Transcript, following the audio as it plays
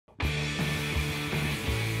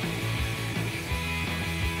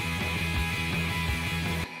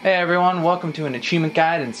Hey everyone, welcome to an achievement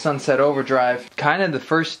guide in Sunset Overdrive. Kind of the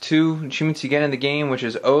first two achievements you get in the game, which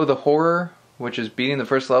is Oh the Horror, which is beating the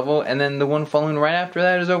first level, and then the one following right after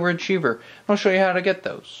that is Overachiever. I'll show you how to get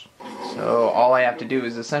those. So all I have to do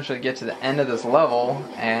is essentially get to the end of this level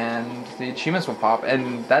and the achievements will pop,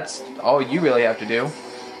 and that's all you really have to do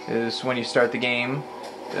is when you start the game,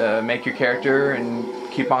 make your character and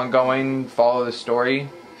keep on going, follow the story,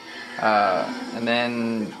 and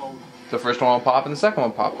then the first one will pop and the second one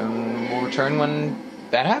will pop, and we'll return when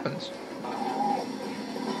that happens.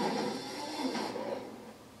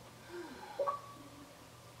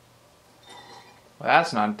 Well,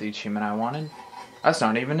 that's not the achievement I wanted. That's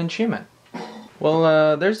not even an achievement.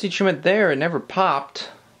 Well, there's the achievement there. It never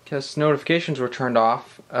popped because notifications were turned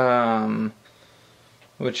off,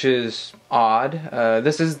 which is odd.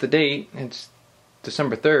 This is the date. It's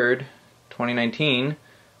December 3rd, 2019.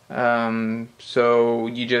 So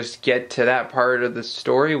you just get to that part of the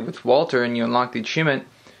story with Walter and you unlock the achievement.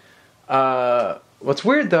 What's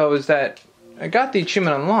weird though is that I got the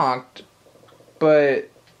achievement unlocked, but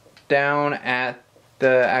down at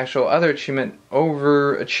the actual other achievement,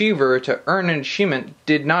 Overachiever, to earn an achievement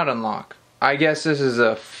did not unlock. I guess this is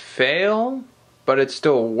a fail, but it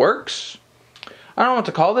still works. I don't know what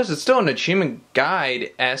to call this. It's still an achievement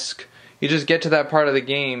guide-esque. You just get to that part of the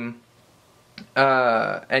game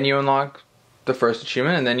and you unlock the first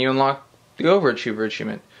achievement, and then you unlock the Overachiever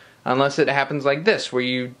achievement. Unless it happens like this, where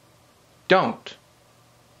you don't.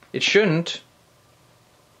 It shouldn't.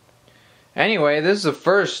 Anyway, this is the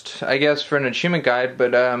first, I guess, for an achievement guide,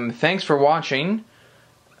 but thanks for watching.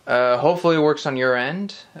 Hopefully it works on your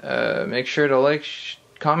end. Make sure to like,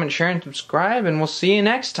 comment, share, and subscribe, and we'll see you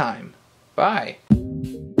next time. Bye.